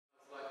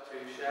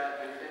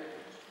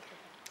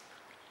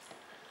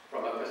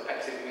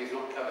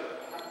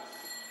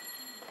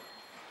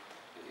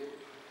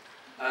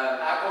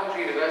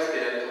University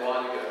a little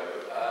while ago,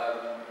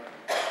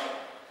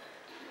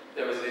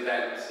 there was an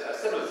event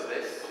similar to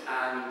this,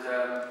 and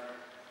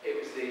it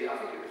was I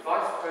think it was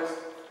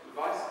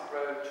Vice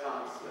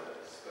Pro-Chancellor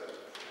spoke.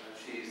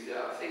 She's,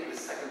 I think, the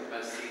second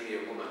most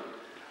senior woman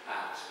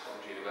at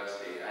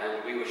University,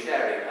 and we were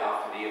sharing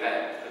after the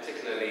event,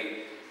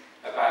 particularly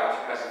about a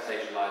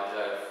presentation I'd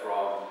heard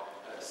from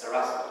Sir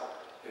Russell,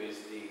 who is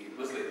the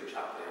Muslim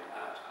chaplain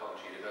at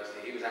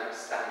University. He was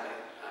outstanding,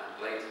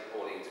 and later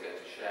Pauline's going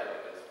to share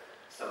with us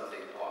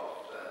something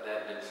of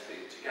their ministry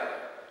together.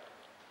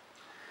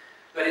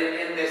 But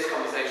in this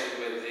conversation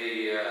with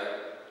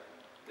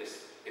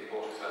this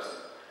important person,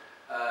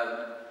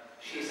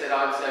 she said,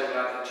 "I'm so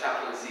glad that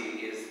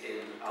chaplaincy is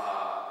in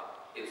our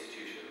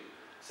institution.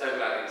 So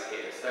glad it's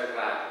here. So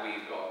glad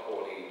we've got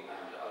Pauline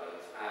and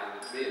others."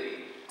 And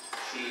really,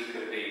 she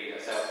could be a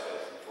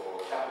salesperson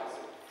for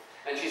chaplaincy.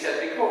 And she said,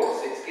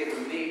 "Because it's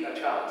given me a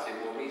chance in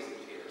more recent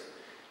years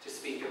to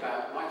speak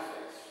about my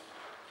faith."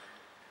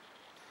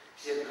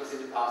 She said, "Because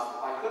in the past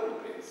I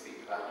couldn't really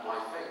speak about my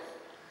faith."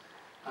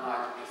 And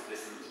I just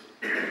listened,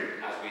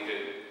 as we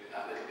do,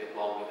 a little bit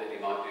longer than you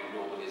might do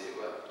normally, as it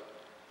were.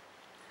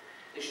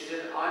 And she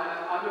said,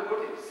 I'm a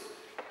Buddhist,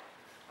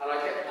 and I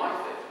kept my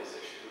faith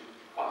position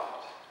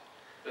quiet.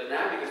 But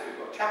now, because we've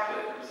got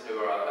chaplains who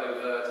are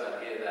overt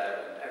and here, there,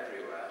 and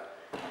everywhere,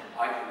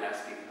 I can now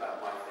speak about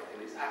my faith,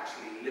 and it's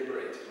actually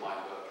liberated my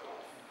work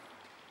life.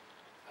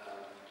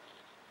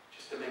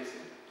 Just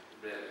amazing,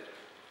 really.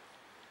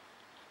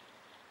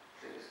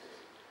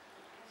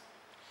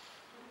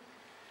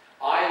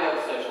 I love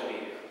social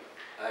media.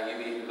 You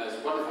meet the most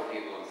wonderful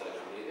people on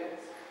social media.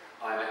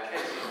 I met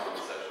Katie on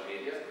social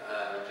media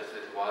just a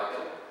little while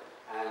ago,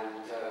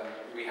 and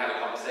we had a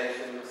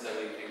conversation,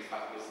 sending things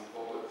backwards and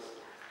forwards,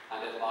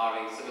 and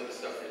admiring some of the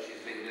stuff that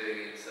she's been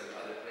doing in some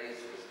other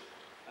places.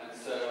 And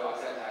so I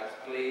sent out a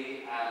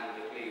plea, and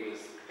the plea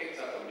was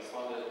picked up and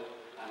responded,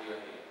 and you're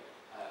here.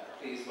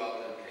 Please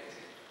welcome Katie.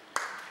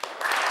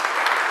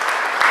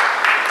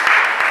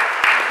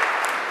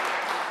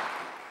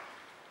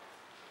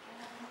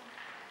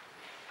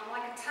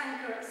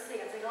 Tanker at sea,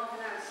 I think half an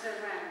hour to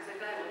turn around, so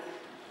bear with me.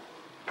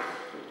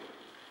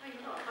 Oh,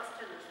 you've got a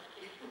customer.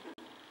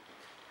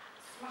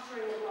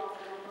 Smattering of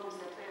laughter on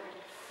mum's head, bear with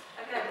me.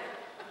 Okay,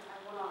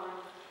 and one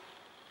arm.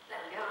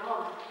 There we go, I'm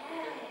on.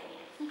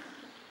 Yay!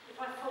 If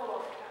I fall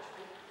off, catch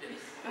me. I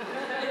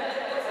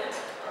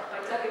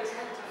don't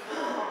intend to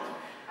fall off.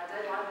 I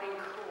don't like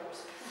being caught.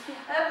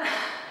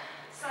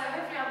 So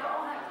hopefully I've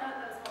got,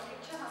 that's my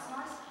picture, that's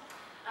nice.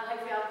 And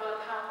hopefully I've got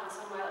a PowerPoint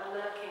somewhere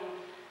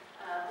lurking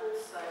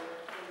also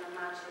in the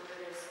magic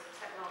that is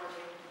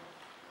technology.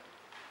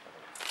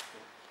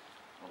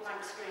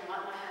 Blank screen,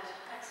 like my head.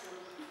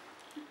 Excellent.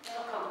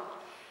 Welcome.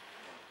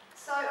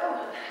 So,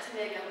 oh, it's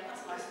me again.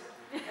 That's nice.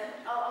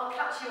 I'll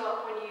catch you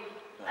up when you...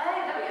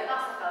 Hey, there we go,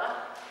 that's the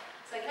fella.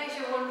 So in case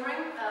you're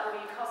wondering, when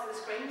you can't see the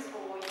screens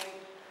or you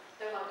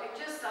don't like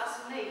pictures,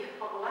 that's me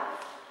on the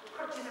left. The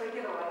crutches are a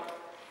giveaway.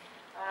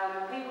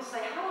 People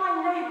say, how do I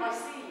know when I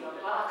see you? I'll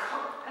be like, I've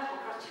got purple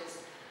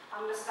crutches.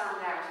 I'm going to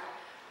stand out.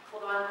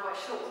 Although I'm quite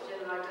short,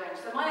 generally I don't.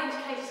 So my name's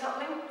Katie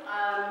Tupling,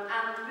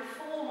 and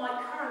before my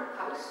current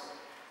post,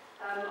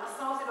 I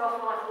started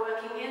off life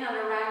working in and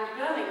around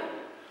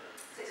Birmingham.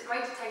 So it's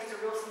great to taste a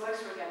real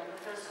samosa again for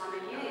the first time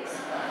in years.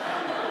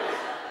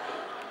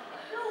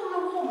 A little on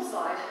the warm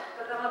side,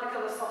 but then I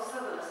become a soft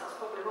southerner, so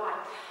that's probably why.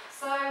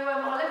 So I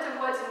lived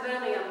and worked in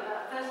Birmingham,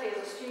 firstly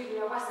as a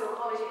student at Westhill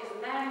College. It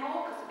isn't there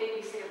anymore, because the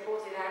BBC have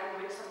brought it out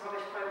and made some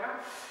rubbish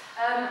programme.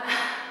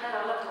 Then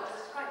I loved it,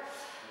 it's great.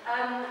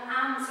 And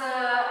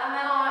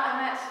then I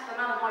met the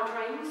man of my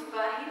dreams,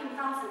 but he didn't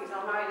fancy me,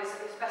 so I married his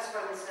best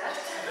friend instead.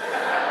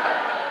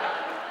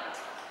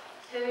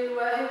 who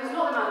was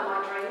not the man of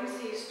my dreams.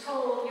 He's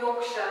tall,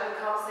 Yorkshire, and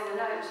can't sing a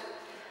note.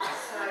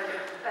 So,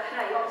 but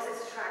hey,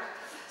 opposites attract.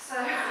 So,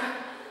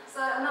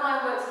 and then I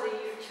worked as a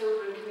youth,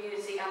 children,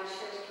 community, and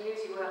church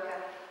community worker.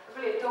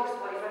 Really a dog's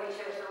body for any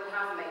church that would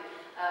have me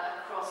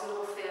across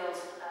Northfield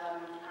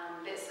and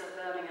bits of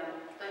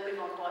Birmingham. Don't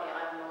move on quite yet,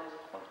 I haven't nodded.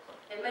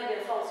 It may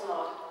be a false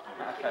nod. I'm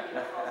not giving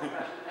you a false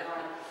impression of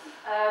mine.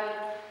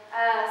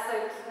 So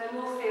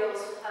Northfield,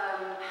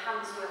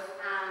 Handsworth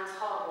and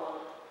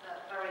Harborne,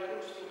 very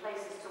interesting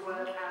places to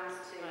work and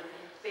to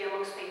be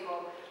amongst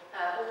people.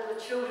 All the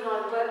children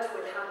I worked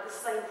with had the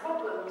same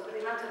problems, but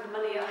the amount of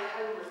money at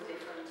home was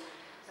different.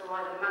 So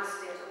I either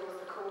masked it or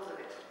was the cause of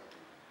it.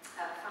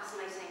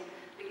 Fascinating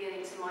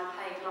beginning to my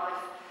paid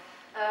life.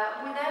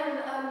 We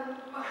then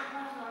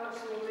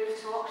actually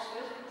moved to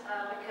Oxford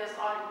because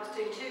I was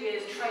doing 2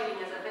 years training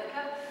as a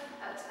vicar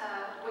at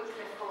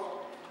Wycliffe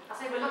Hall. I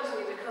say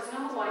reluctantly because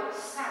number one, it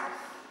was south.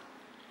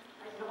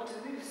 I didn't want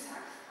to move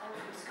south. I'm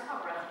from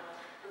Scarborough,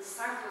 and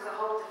south was a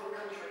whole different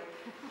country.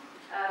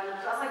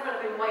 I think I'd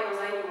have been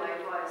Wales anyway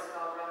via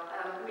Scarborough.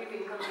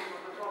 Moving country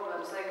was the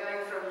problem, so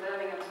going from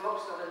Birmingham to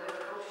Oxford was a bit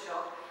of a culture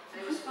shock,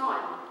 but it was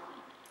fine.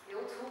 They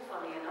all talk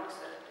funny in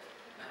Oxford.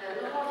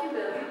 Not like in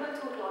Birmingham, they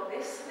talk like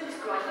this. It was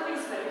great, I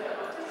think it's very good.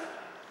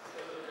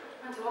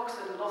 Went to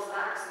Oxford and lost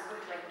that accent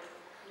quickly.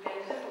 And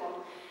gained a different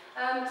one.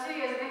 2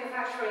 years at Vicar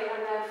Factory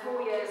and then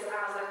 4 years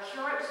as a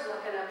curate,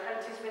 like an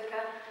apprentice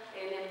vicar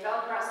in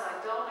Belper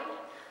outside Derby.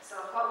 So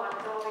I quite like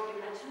Derby,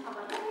 you mentioned. I'm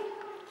like, hey.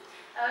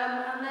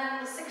 And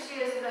then 6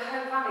 years in the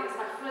Home Valley. It's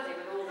like flooded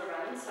with all the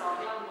rain, so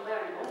I'm not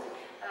there anymore.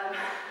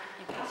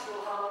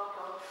 Pastoral heart,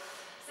 God.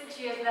 6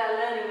 years there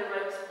learning the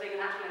ropes of being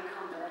an acting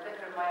incumbent, a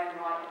vicar in my own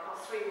right,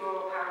 across 3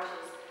 rural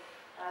parishes.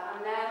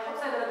 And then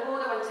hopped over the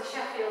border, went to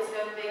Sheffield to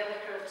go and be a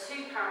vicar of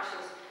 2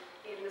 parishes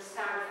in the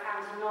south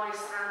and nice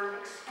and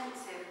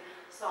expensive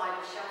side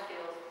of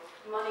Sheffield.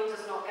 Money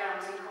does not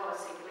guarantee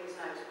quality, please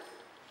note.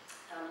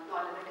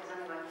 Like the vicars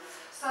anyway.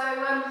 So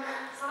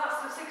that's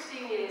for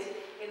 16 years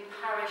in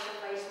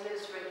parish-based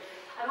ministry.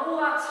 And all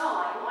that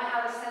time, I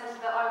had a sense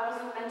that I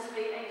wasn't meant to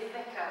be a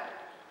vicar.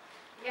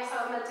 Yes,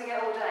 I was meant to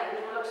get ordained,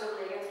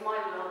 reluctantly against my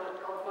will,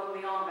 but God won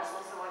the arm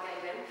wrestle, so I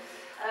gave in.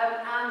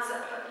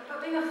 But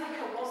being a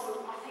vicar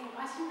wasn't, I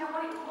didn't know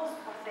what it was,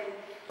 I think.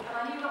 And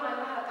I knew that I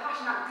had a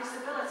passion about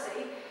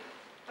disability,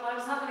 but I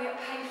was not going to get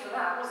paid for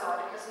that, was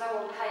I? Because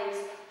no one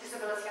pays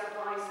disability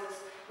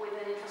advisors with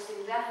an interest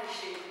in deaf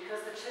issues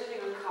because the church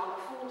can't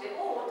afford it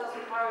or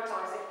doesn't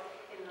prioritise it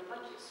in the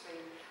budget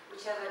stream,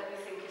 whichever you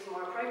think is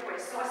more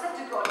appropriate. So I said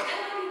to God, can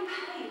I be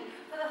paid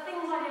for the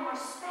things I do in my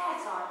spare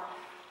time?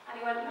 And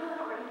he went, no,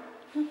 not really.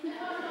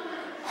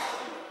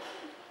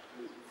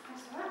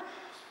 Thanks for that.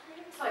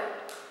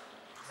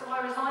 So I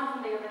resigned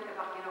from being a vicar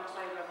back in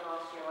October of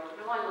last year. I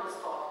resigned on the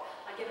spot.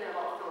 I'd given it a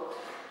lot of thought,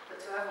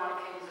 but to everyone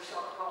it came as a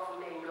shock apart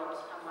from me and God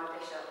and my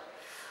bishop.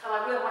 And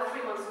I worked my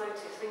 3 months'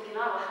 notice thinking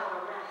I will have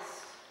a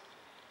rest.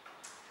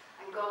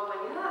 And God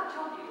went, you know that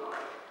job you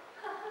like?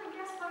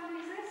 Guess what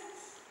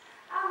exists?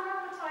 And we're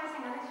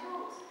advertising and it's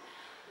yours.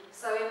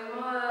 So in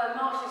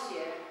March this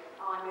year,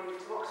 I moved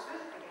to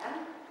Oxford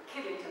again.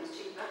 Kidlington's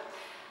cheaper,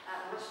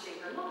 much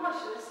cheaper, not much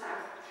in the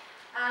south.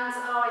 And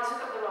I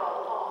took up the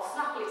role of,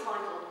 snappily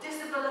titled,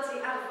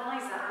 Disability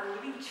Advisor and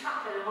Lead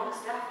Chaplain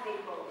amongst Deaf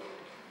People.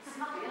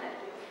 Snappy, isn't it?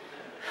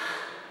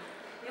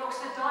 The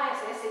Oxford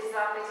Diocese is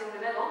that bit in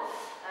the middle,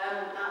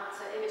 that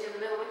image in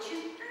the middle, which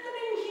is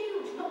blooming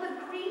huge, not the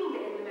green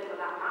bit in the middle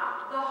of that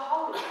map, the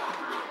whole of that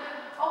map.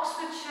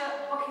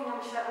 Oxfordshire,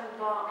 Buckinghamshire and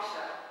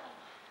Berkshire.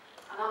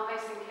 And I'm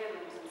based in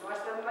Kidlington, so I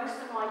spend most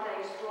of my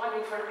days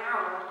driving for an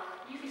hour,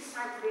 usually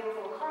south to the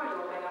M4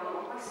 corridor, going, I'm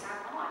not on my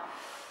south, am I?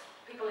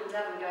 People in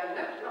Devon going,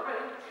 no, not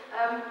really.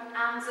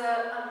 And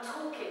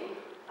talking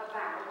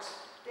about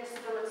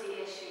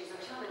disability issues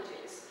and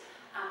challenges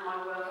and my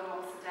work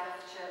amongst the deaf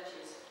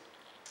churches.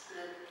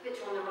 The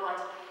picture on the right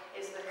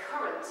is the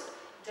current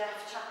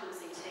deaf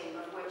chaplaincy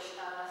team, of which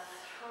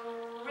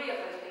 3 of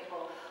those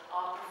people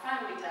are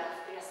profoundly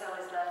deaf.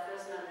 BSL is their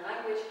first known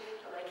language,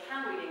 but they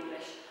can read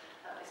English.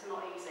 It's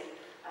not easy.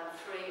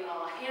 3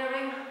 are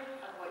hearing,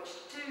 of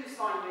which 2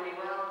 sign really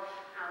well,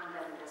 and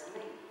then there's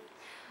me.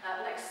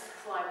 Next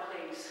slide,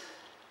 please.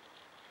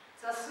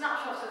 So a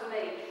snapshot of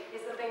me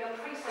is that being a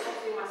priest, I got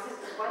to do my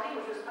sister's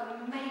wedding, which was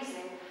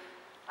amazing.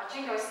 I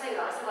think I say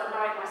that. I said I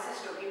married my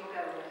sister, and people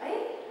go,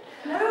 really?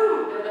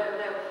 No.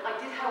 I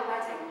did her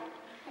wedding.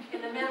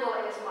 In the middle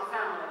is my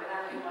family,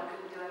 without whom I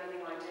couldn't do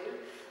anything I do.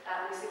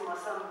 You see my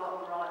son,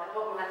 bottom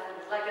left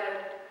with his Lego.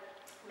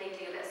 Me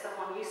do a bit of stuff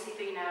on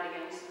UCB now and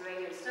again, UCB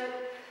Radio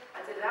Stoke. I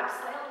did an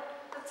abseil.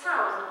 The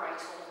tower wasn't very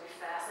tall, to be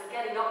fair, so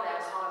getting up there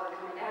was harder than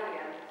coming down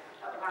again.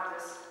 At the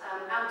ladders.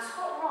 And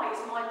top right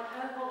is my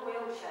purple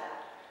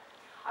wheelchair.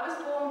 I was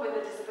born with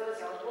a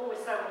disability. I was born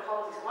with cerebral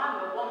palsy, so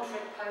I'm a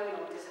one-trick pony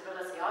on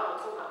disability. I will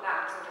talk about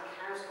that until the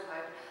cows come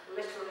home,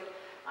 literally.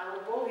 I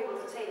will bore people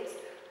to tears.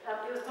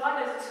 It was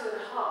diagnosed at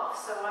 2.5,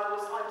 so I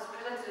was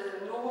presented as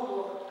a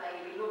normal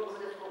baby. Normal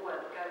is a difficult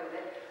word, go with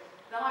it.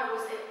 Then I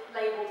was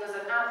labelled as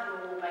an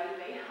abnormal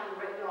baby and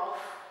written off.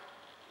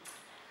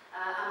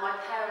 And my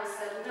parents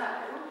said no,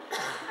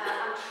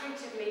 and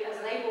treated me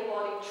as an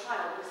able-bodied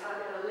child who's had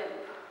a bit of a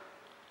limp,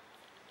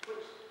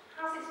 which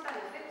has its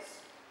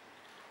benefits,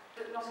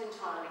 but not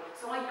entirely.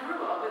 So I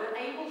grew up with an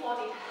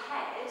able-bodied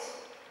head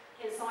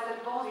inside a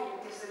body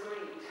that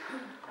disagreed,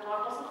 and I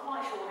wasn't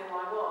quite sure who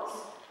I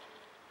was.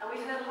 And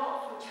we've heard a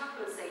lot from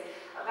chaplaincy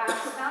about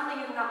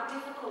standing in that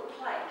difficult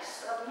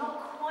place of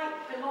not quite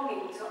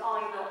belonging to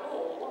either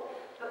or,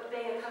 but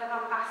being a kind of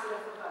ambassador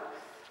for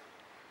both.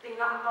 Being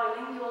that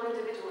bilingual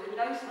individual who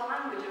knows the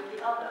language of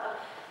the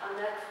other and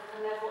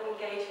therefore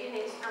engage in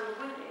it and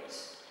with it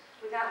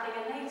without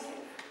being a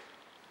native.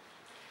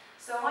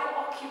 So I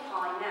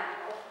occupy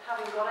now,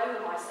 having got over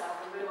myself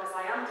and realised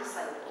I am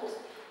disabled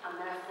and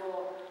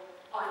therefore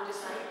I'm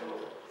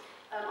disabled.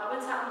 I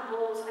went out and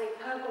bought a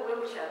purple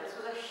wheelchair. This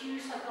was a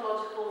huge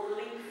psychological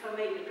leap for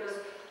me because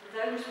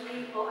those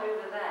people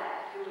over there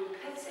who we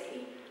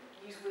pity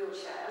use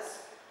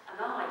wheelchairs, and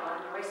I,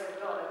 by the grace of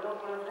God, am not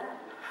one of them.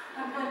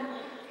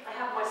 I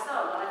have my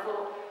son, and I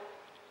thought,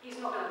 he's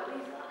not going to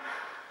believe that.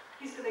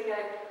 He's going to go,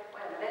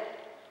 wait a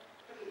minute,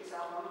 look at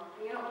yourself, Mum,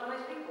 and you're not one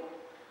of those people.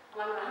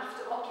 And I'm going to have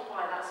to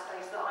occupy that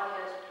space that I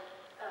had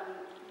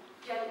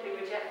gently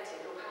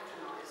rejected or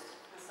patronised,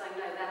 and saying,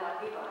 no, they're my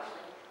people,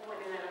 actually. Or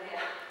maybe they're over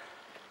here.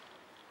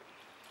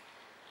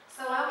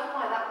 So I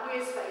occupy that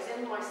weird space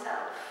in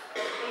myself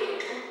of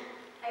being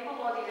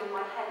able-bodied in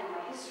my head and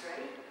my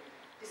history,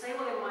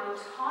 disabled in my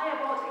entire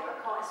body, I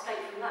can't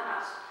escape from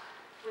that,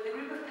 with a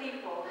group of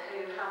people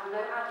who have no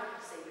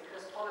advocacy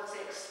because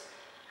politics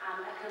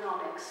and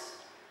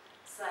economics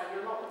say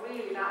you're not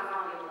really that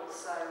valuable,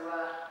 so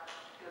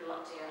good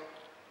luck to you.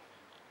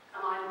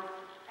 And I'm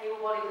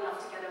able-bodied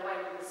enough to get away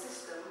with the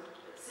system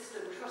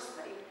trusts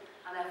me,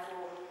 and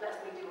therefore lets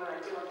me do what I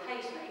do and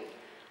pays me,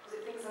 because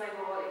it thinks I'm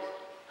able-bodied.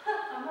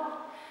 I'm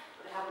not,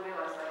 but they haven't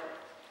realised that.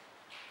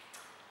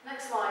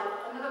 Next slide.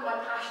 Another of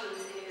my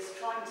passions is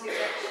trying to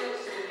get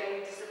churches to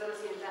engage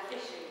disability and deaf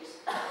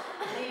issues.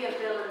 Me and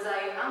Bill and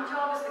Dave and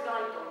Jarvis the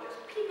guide dog, just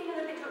peeping in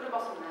the picture at the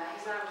bottom there,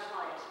 he's now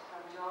retired,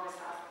 and Jarvis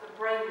has the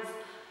brains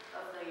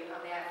of the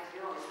outfit, to be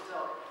honest, the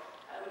dog.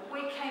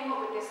 We came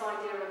up with this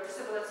idea of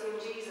disability and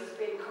Jesus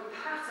being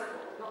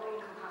compatible, not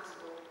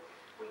incompatible.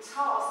 We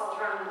tart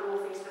ourselves around the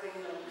northeast of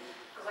England,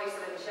 because I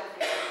used to live in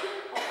Sheffield,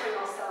 offering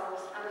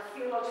ourselves and a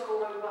theological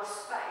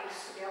robust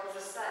space to be able to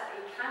say,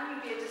 can you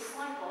be a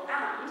disciple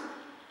and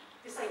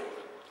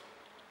disabled?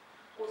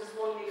 Or does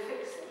one need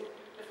fixing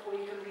before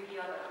you can be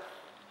the other?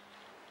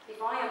 If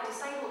I am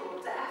disabled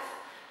or deaf,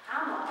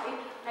 am I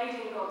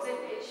made in God's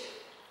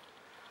image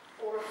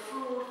or a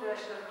flawed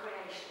version of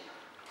creation?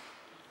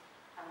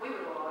 And we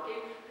would all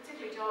argue,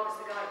 particularly Jarvis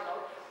the guide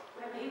dog,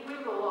 we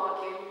would all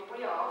argue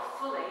we are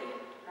fully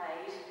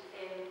made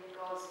in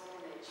God's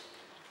image.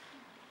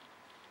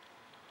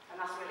 And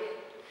that's really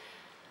it.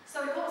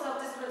 So we call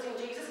ourselves Disability in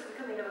Jesus, because we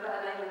couldn't think of a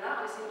better name than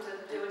that. We seem to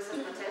do it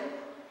since we're 10.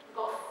 We've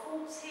got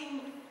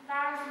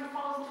 14,000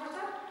 followers on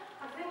Twitter,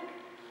 I think.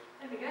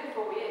 We've been going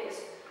 4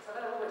 years, so I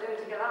don't know what we're doing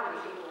to get that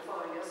many people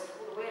following us.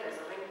 All the weirdos,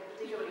 I think.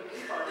 The DWP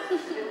followers,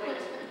 it's a bit weird.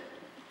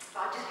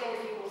 But I've just gained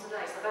a few more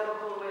today, so I better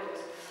not call them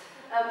weirdos.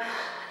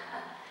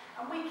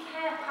 And we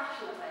care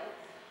passionately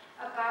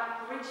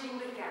about bridging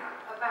the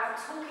gap, about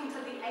talking to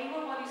the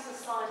able-bodied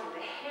society,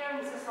 the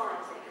hearing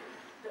society,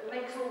 that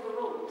makes all the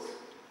rules.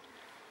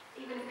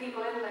 Even if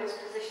people in those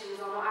positions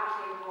are not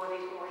actually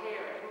able-bodied or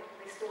hearing,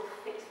 they still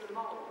fit the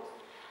mould.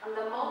 And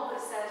the mould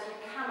that says you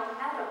cannot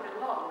ever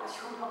belong because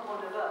you're not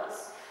one of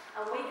us.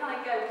 And we kind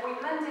of go, we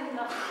blend in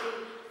enough to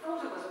be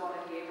thought of as one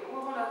of you, but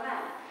we're one of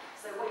them.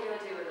 So what are you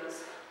going to do with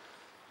us?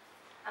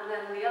 And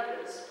then the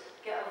others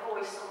get a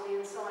voice on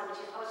the inside,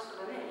 which is us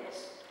for the minute,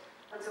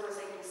 until we're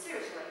taken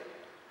seriously,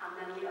 and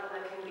then the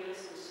other can be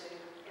listened to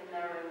in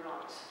their own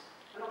right.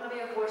 We're not going to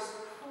be a voice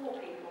for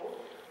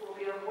people, we'll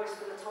be a voice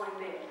for the time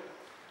being,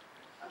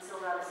 until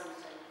they're listened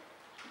to.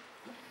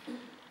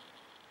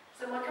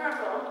 So my current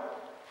role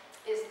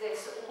is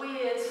this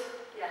weird,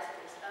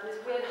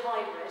 this weird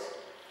hybrid.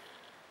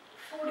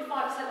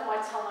 45% of my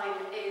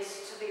time is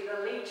to be the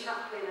lead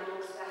chaplain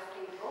amongst deaf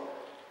people.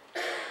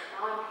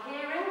 Now I'm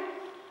hearing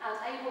and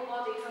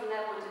able-bodied from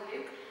their point of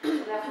view,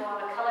 and therefore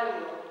I'm a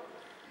colonial.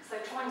 So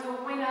trying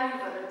to win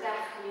over the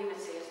deaf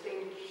community has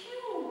been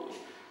huge.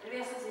 In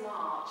essence,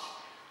 March.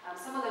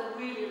 Some of them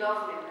really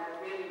love me and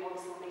they're really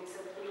wanting me to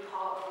be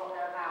part of what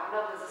they're about.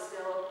 And others are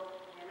still,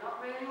 you're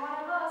not really one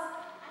of us.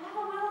 I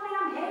never will be,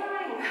 I'm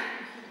hearing.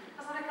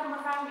 Because I become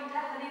profoundly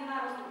deaf, and even though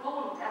I wasn't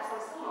born deaf,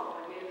 so I'm still not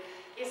one of you.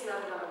 It's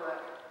never going to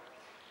work.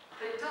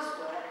 But it does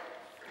work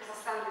because I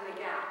stand in the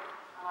gap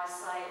and I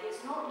say, it's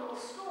not your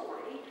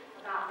story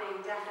about being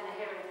deaf in a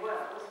hearing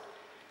world,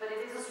 but it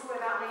is a story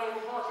about being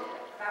able-bodied,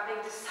 about being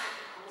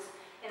disciples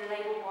in an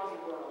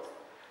able-bodied world.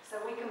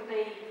 So we can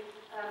be,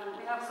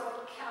 we have sort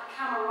of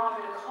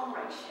camaraderie and a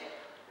comradeship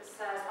that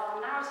says our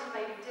narrative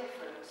may be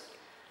different,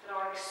 but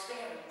our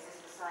experience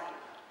is the same.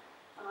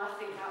 And I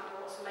think that's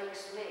what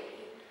makes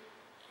me,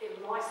 in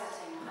my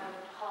setting, a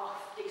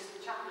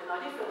half-decent chaplain.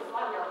 I do feel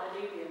slightly like the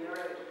newbie in the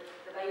room,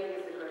 the baby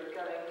of the group,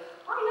 going,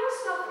 I know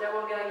stuff. No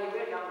one going, you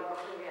really haven't got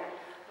a clue yet,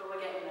 but we're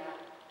getting there.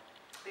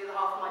 The other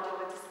half of my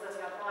job is disability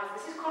advice.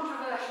 This is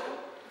controversial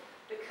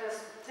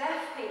because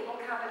deaf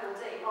people, capital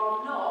D,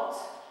 are not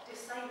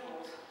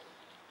disabled.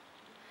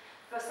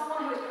 For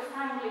someone who is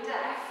profoundly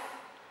deaf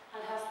and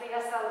has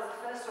BSL as the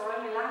first or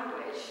only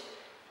language,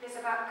 it's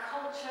about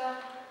culture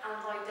and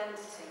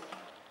identity.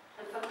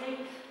 And for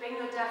me, being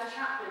the deaf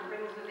chaplain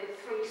brings with it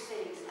 3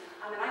 C's.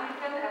 I'm an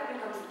Anglican, everything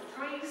comes in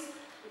 3s,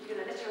 and you can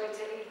alliterate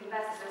it even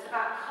better. So it's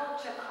about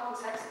culture,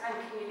 context, and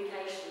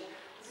communication.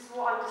 This is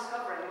what I'm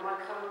discovering in my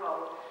current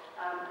role.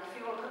 If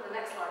you want to put the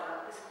next slide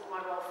up, this is what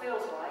my role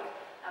feels like.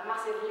 A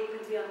massive leap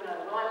into the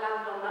unknown. Will I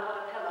land on that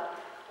other pillar,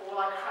 or will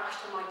I crash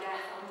to my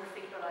death 100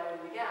 feet below in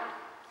the gap?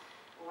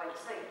 We'll wait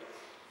to see.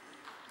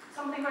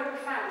 Something very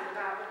profound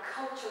about the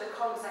culture, the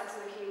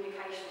context, and the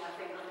communication, I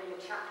think, on being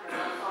a chaplain,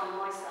 I find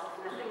myself,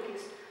 and I think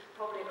it's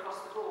probably across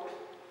the board.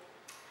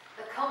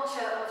 The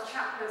culture of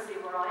chaplaincy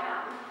where I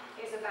am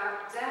is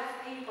about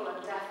deaf people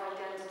and deaf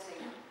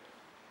identity.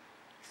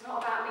 It's not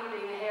about me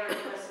being a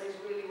hearing person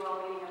who's really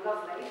well-meaning and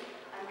lovely,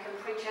 and can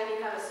preach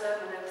any kind of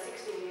sermon over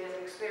 16 years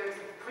of experience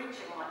of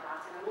preaching like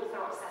that in an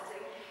orthodox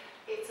setting.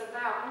 It's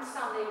about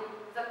understanding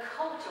the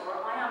culture where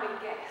I am a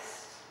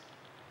guest.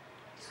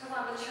 Just because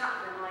I'm the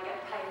chaplain and I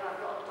get paid and I've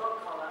got a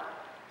dog collar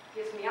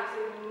gives me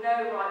absolutely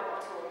no right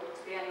at all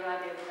to be anywhere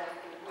near the deaf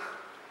people.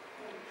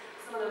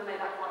 Some of them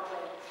made that quite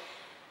clear.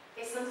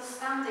 It's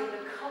understanding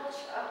the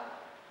culture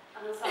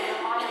and understanding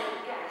that I am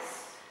a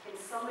guest in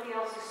somebody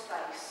else's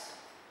space.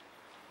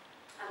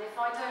 And if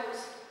I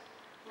don't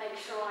make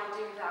sure I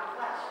do that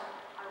well,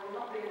 I will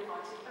not be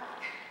invited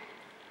back.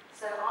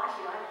 So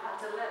actually I've had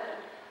to learn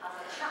as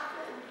a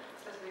chaplain,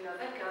 especially a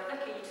vicar,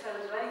 you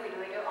turn to anything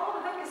and they go, oh,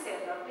 the vicar's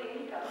here, lovely,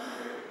 here you go.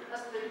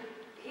 As the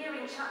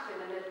hearing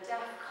chaplain in a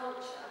deaf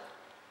culture,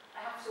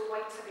 I have to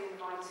wait to be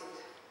invited.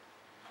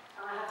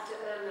 And I have to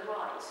earn the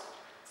right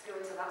to go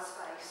into that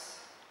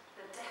space.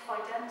 The deaf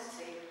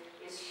identity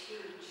is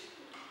huge.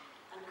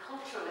 And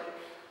culturally,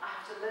 I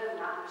have to learn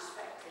that and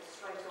respect it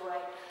straight away.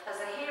 As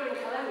a hearing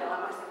colonial,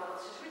 I might think, well,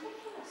 it's just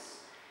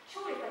ridiculous.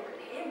 Surely if they could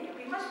hear me, it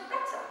would be much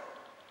better.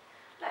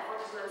 No, if I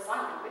just learn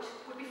sign language,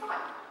 it would be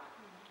fine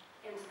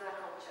into their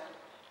culture.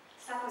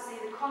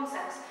 Secondly, the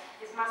context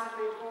is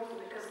massively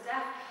important because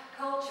deaf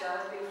culture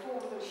has been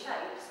formed and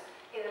shaped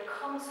in a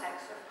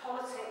context of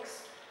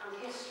politics and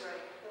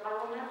history that I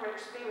will never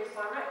experience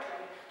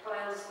directly, but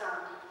I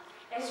understand.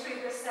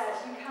 History that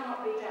says you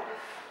cannot be deaf,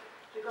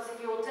 because if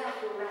you're deaf,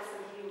 you're less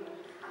than human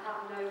and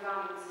have no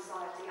value in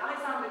society.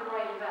 Alexander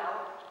Graham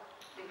Bell,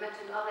 we've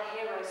mentioned other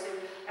heroes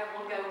who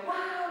everyone go,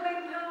 wow,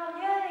 big power,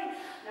 yay!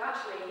 Now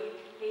actually,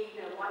 he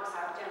wipes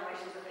out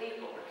generations of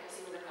people because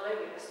he was a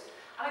colonialist.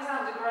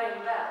 Alexander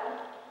Graham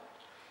Bell,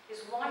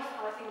 his wife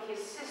and I think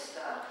his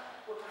sister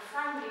were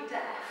profoundly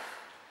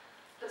deaf,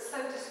 but so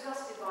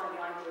disgusted by the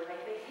idea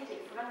they hid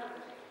it from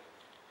everybody.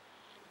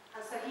 And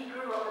so he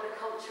grew up with a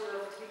culture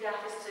of to be deaf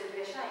is to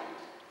be ashamed.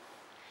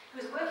 He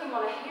was working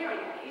on a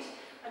hearing aid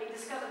and he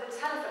discovered the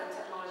telephone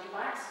technology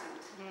by accident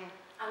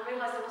and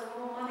realised there was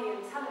more money in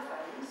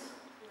telephones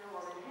than there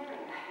was in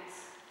hearing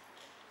aids.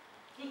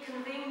 He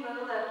convened with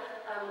other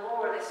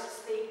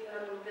oralists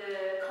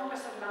the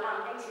Congress of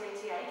Milan in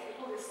 1888. They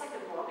called it the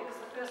second one because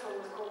the first one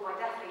was called by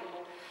deaf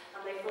people and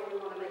they thought we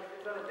want to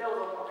build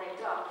on what they've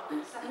done.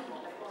 The second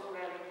one, it wasn't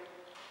really.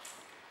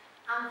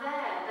 And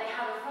there they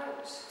had a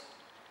vote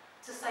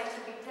to say to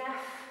be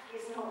deaf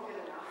is not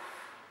good enough.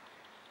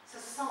 To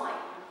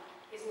sign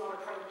is not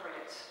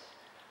appropriate.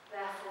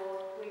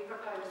 Therefore, we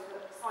propose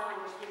that sign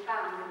language be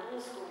banned in all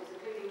schools,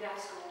 including deaf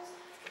schools,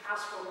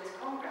 as from this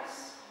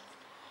Congress.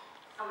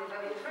 And they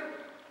voted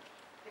through,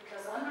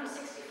 because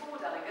 164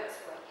 delegates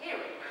were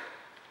hearing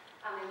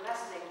and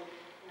investing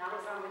in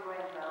Alexander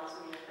Graham Bell's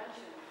new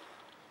invention.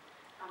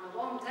 And the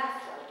one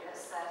deaf delegate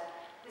said,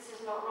 this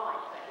is not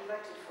right, but he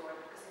voted for it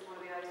because he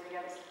wanted to be voted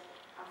against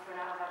and thrown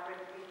out of that group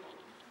of people.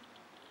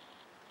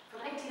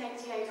 From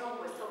 1888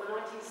 onwards till the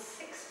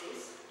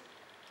 1960s,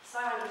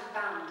 sign language was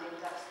banned in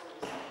deaf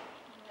schools.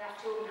 Deaf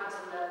children had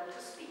to learn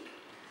to speak.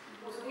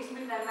 Also, we used to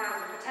move their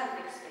mouths and pretend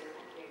they could speak,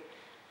 thank you.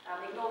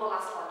 Ignore the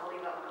last slide, we'll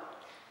leave that one up.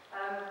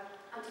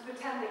 And to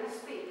pretend they could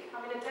speak.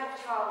 I mean, a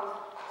deaf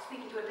child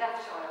speaking to a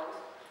deaf child,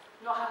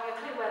 not having a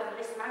clue whether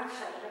this mouth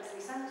shape makes any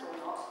sense or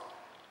not.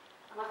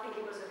 And I think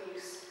it was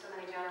abuse for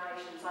many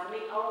generations. I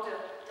meet older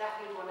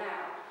deaf people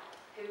now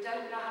who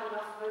don't have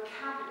enough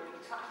vocabulary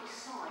to actually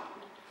sign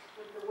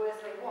with the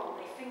words they want.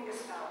 They finger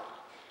spell.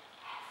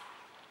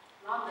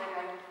 And I'm there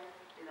going,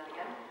 do that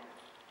again,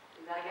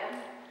 do that again,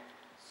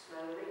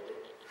 slowly.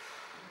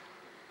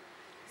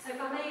 So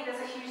for me,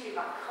 there's a hugely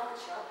about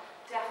culture,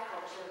 deaf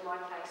culture in my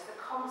case, the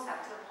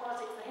context, the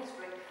politics, the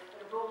history that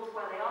have brought us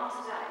where they are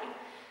today,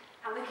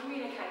 and the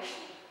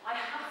communication. I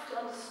have to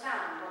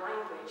understand the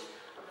language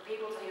of the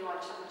people to whom I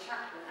am a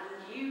chaplain and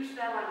use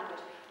their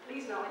language.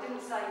 Please no, I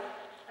didn't say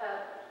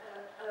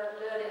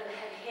learn it and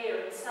hear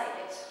it and say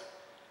it.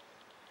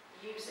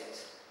 Use it,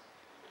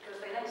 because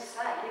they don't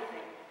say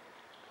anything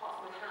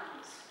apart from with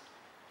hands.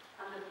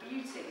 And the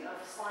beauty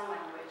of sign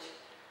language,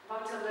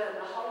 I'm to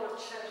learn the whole of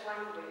church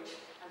language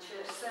and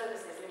church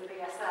services in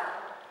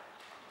BSL,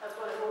 as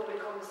well as ordinary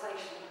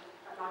conversation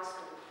at night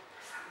school.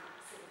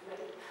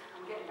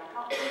 I'm getting that.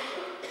 I can't teach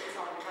it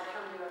design if I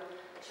can do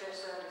a church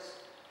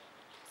service.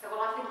 So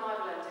what I think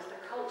I've learned is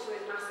that culture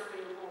is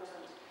massively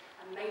important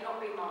and may not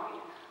be mine,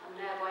 and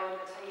thereby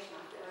invitation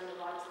I have to earn the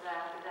right to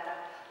there.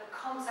 The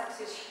context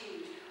is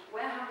huge.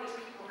 Where have these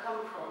people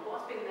come from?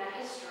 What's been their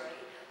history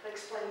that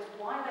explains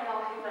why they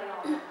are who they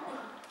are now,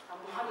 and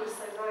why we're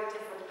so very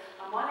different,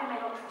 and why they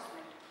may not trust me.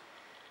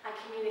 And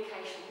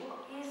communication.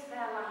 What is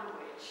their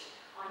language?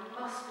 I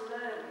must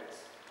learn it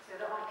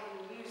so that I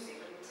can use it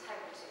with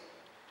integrity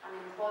and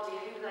embody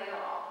who they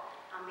are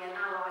and be an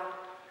ally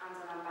and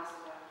an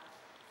ambassador.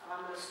 And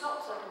I'm going to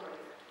stop so I can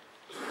breathe.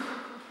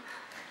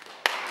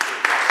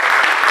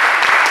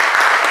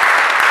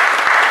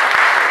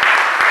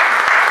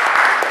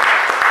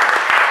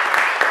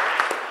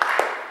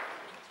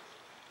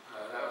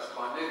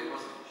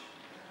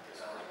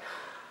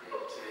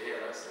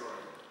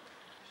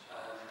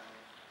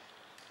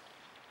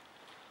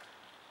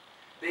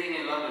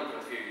 Being in London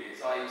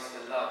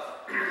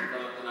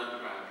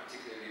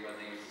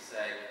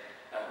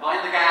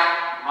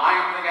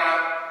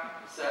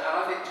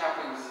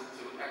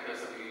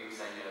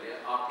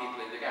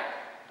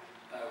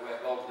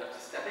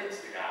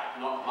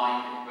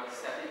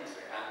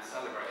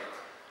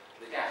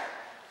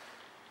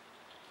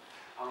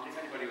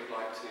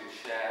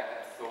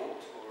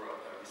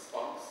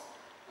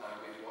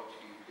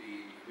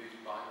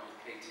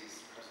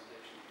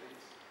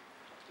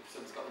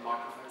the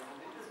microphone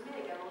handy? There's me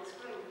again on the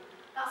screen.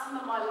 That's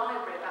from my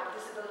library about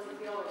disability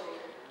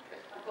theology.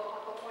 Okay. I've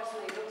got twice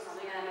as many books on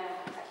the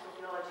AMA textual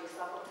theology,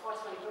 so I've got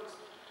twice as many books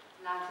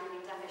now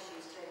including deaf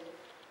issues too.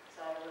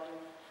 So,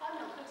 I'm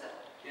on Twitter.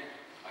 Yeah,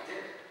 I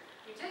did.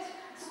 You did?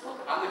 And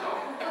the dog.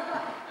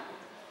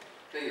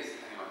 Please,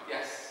 anyone?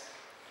 Yes.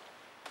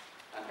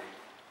 Andy.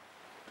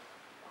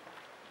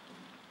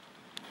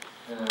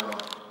 In our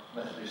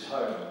Methodist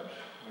homes,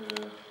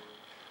 we're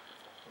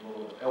a lot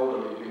of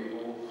elderly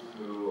people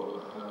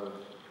who have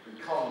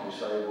become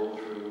disabled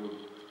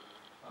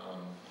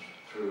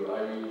through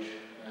age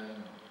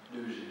and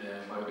losing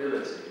their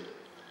mobility.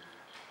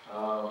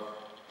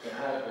 It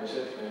has been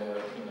said to me,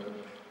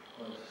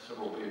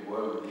 several people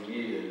over the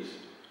years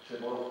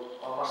said, well,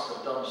 I must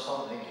have done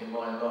something in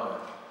my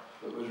life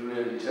that was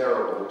really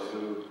terrible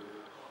to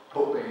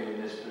put me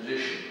in this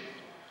position.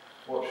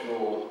 What's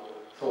your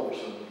thoughts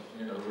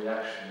and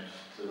reactions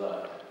to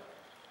that?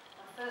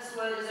 My first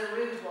word is a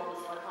rude one,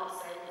 so I can't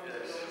say it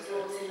because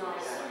you're all too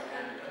nice.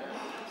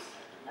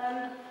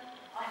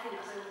 I think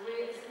that's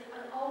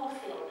an old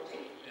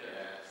theology,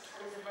 and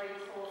it's a very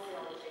poor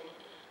theology.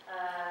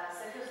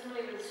 So if you're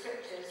familiar with the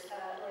scriptures,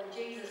 when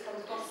Jesus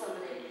comes across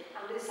somebody,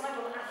 and the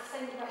disciple asks the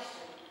same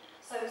question.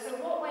 So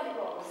what went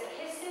wrong? Was it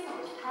his sin, or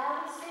his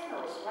parents' sin,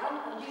 or his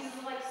grandma? And Jesus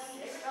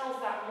dispels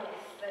that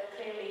myth that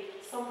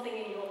clearly something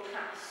in your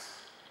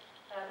past,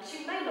 which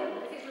you may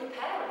not, if it's your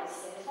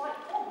parents' sin, it's like,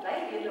 oh,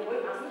 baby in the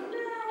womb has no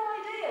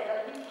idea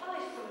that you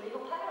punished somebody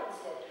your parents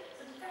did.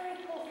 So it's very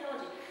poor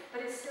theology, but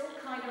it still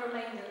kind of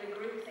remains a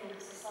group thing of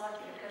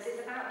society because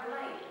it's about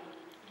blame.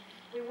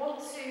 We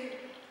want to,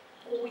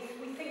 or we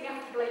think we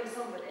have to blame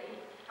somebody,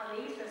 and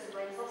the easiest person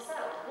blames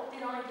ourselves. What did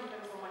I do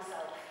for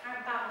myself?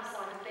 How bad must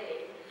I have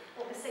been?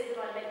 What mistake did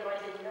I make that I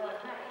didn't know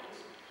I'd made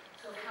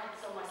to have had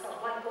this on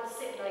myself? Like God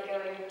sitting there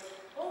going,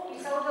 oh,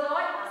 you sold the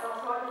light, that's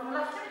arthritis in the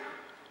left hip.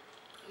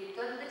 You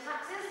done the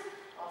taxes,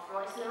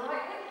 arthritis in the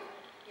right hip.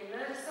 You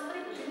murdered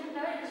somebody but you didn't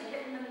know it because you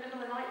hit them in the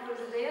middle of the night for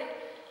a deer.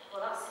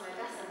 Well, that's a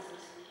death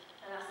sentence,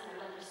 and that's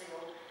leprosy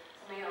or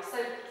something else. So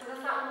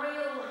there's that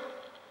real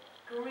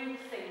group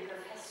thing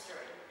of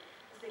history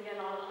that's been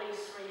going on at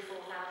least 3,000 to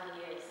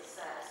 4,000 years that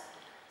says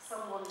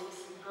someone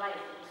needs to be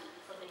blamed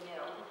for being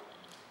ill,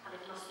 and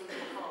it must be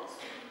your fault.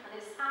 And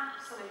it's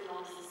absolute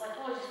nonsense.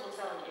 Psychologists will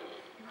tell you,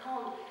 you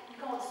can't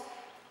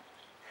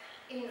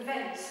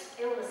invent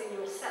illness in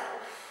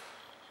yourself.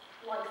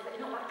 Like,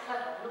 you're not that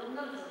clever.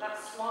 None of us are that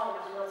smart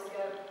enough to be able to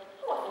go,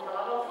 oh, I think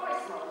I'll have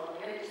arthritis tomorrow morning,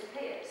 and it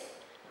disappears.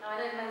 Now, I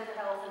know mental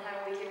health and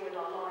how we deal with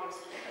our lives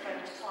are very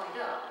much tied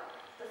up,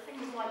 but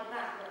things like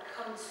that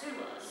come to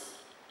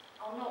us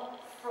are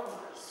not from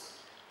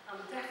us, and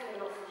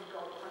definitely not from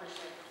God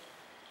punishing.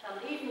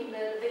 Even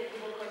the bit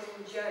people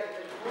quoting Job,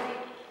 the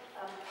great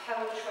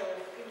poetry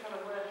of people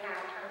trying to work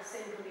out how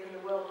sin can be in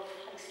the world,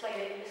 and explain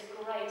it in this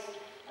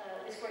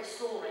great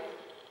story,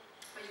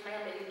 which may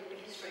not be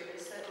history, but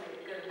it's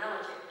certainly a good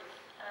analogy.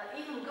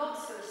 Even God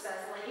sort of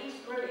says, well,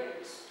 he's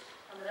brilliant,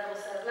 and the devil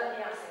says, let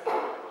me at him.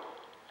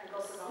 And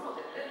God says, I'm not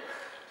doing it.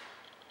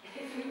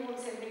 If you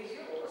want him,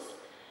 he's yours,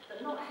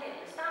 but not him.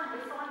 It's family,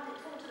 find it,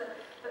 talk to them,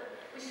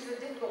 which is a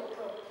difficult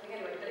thing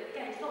anyway, but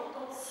again, it's not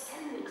God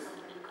sending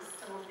something because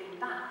someone's been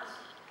bad.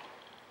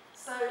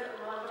 So,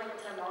 well, I'm going to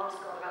tell you, I'll ask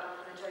God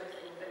about the Job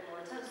thing a bit more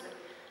intensely,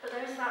 but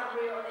there is that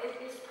real,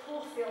 it's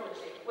poor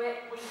theology,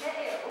 where we get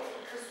ill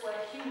because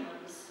we're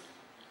humans,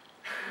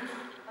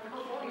 and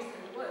our bodies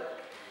can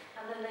work,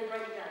 and then they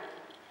break down.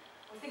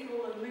 We think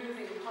of all the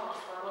moving parts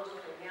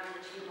biologically in the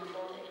average human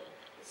body.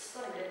 It's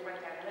stunning they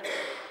break down in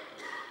everything,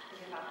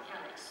 thinking about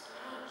mechanics.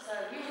 So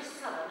you just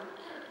tell them,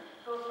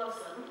 God loves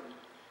them,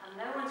 and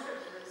nowhere in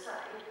Scripture does it say,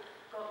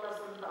 God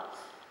loves them but.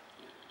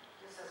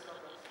 It just says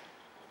God loves them.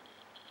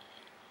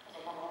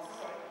 That's a long answer,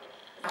 sorry.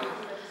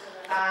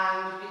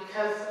 And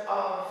because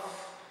of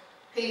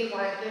people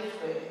I've lived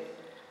with,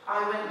 I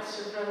went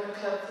to run a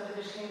club for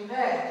the visually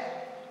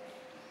impaired.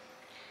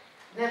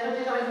 Never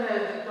did I know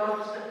that God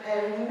was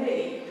preparing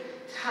me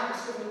to have a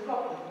similar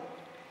problem.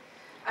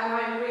 And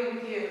I agree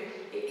with you,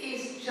 it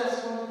is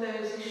just one of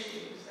those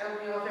issues, and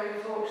we are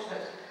very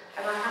fortunate.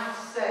 And I have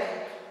to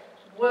say,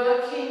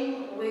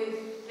 working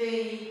with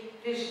the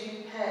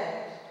visually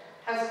impaired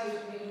has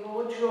given me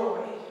more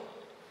joy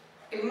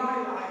in my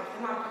life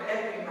than I could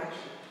ever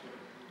imagine.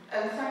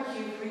 And thank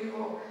you for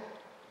your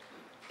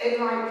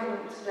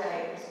enlightenment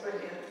today. It's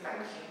brilliant.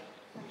 Thank you.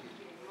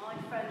 My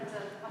friend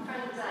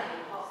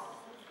Dave,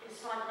 his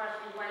son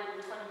gradually went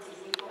in the 20s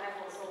and he thought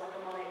everyone saw like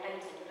a Monet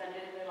painting, but then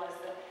didn't realise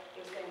that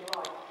it was going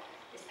right.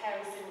 His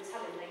parents didn't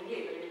tell him, they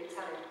knew, but they didn't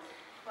tell him.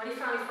 When he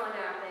finally found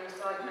out that he was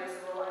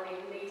diagnosable and he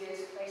needed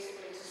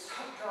basically to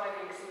stop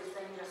driving because he was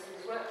dangerous in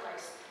his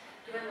workplace,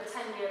 he went on a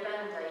 10-year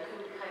bender. He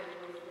couldn't cope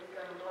with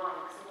going blind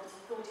because of what he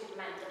thought it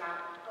meant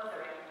about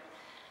othering.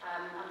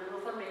 And the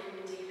Northumbrian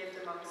community he lived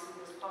amongst and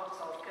was part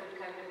of couldn't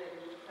cope with him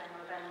playing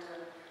on a bender,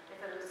 and they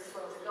thought it was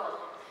disloyal to God.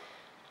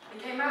 And he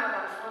came out of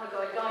that and finally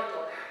got a guide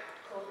dog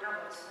called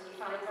Abbott, and he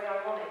found it very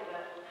ironic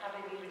that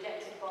having been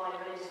rejected by the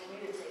religious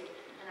community,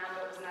 and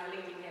Abbott was now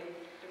leading him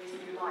in his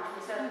new life. And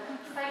he said,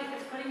 faith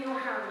is putting your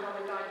hand on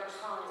the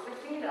guidebook's heart, it's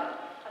lifting it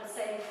up and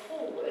saying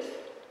forward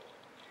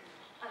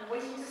and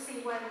waiting to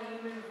see when you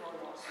move or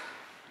not.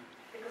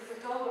 Because the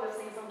dog will have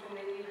seen something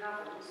that you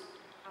haven't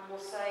and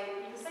will say,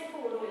 you can say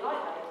forward all you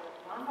like, babe,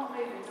 but I'm not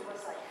moving until we're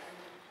safe.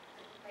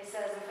 He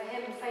says, and for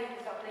him, faith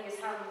is about putting his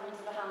hand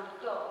into the hand of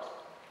God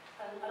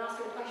and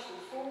asking the question,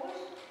 forward,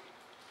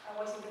 and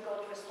waiting for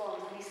God to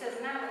respond. And he says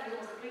now that he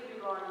was completely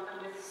blind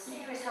and with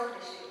serious health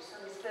issues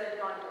and his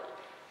third guidebook,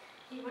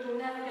 he would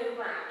never go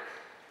back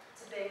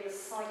to being the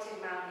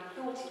sighted man he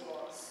thought he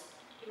was.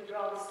 He would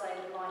rather stay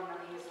the blind man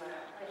he is now.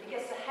 And if he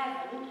gets to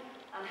heaven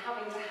and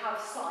having to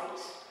have sight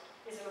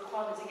is a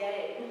requirement to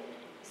get in,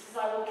 he says,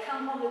 I will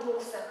camp on the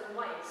doorstep and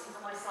wait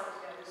until my sight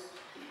goes,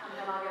 and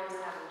then I go to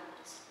heaven.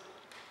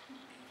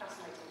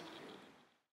 Fascinating.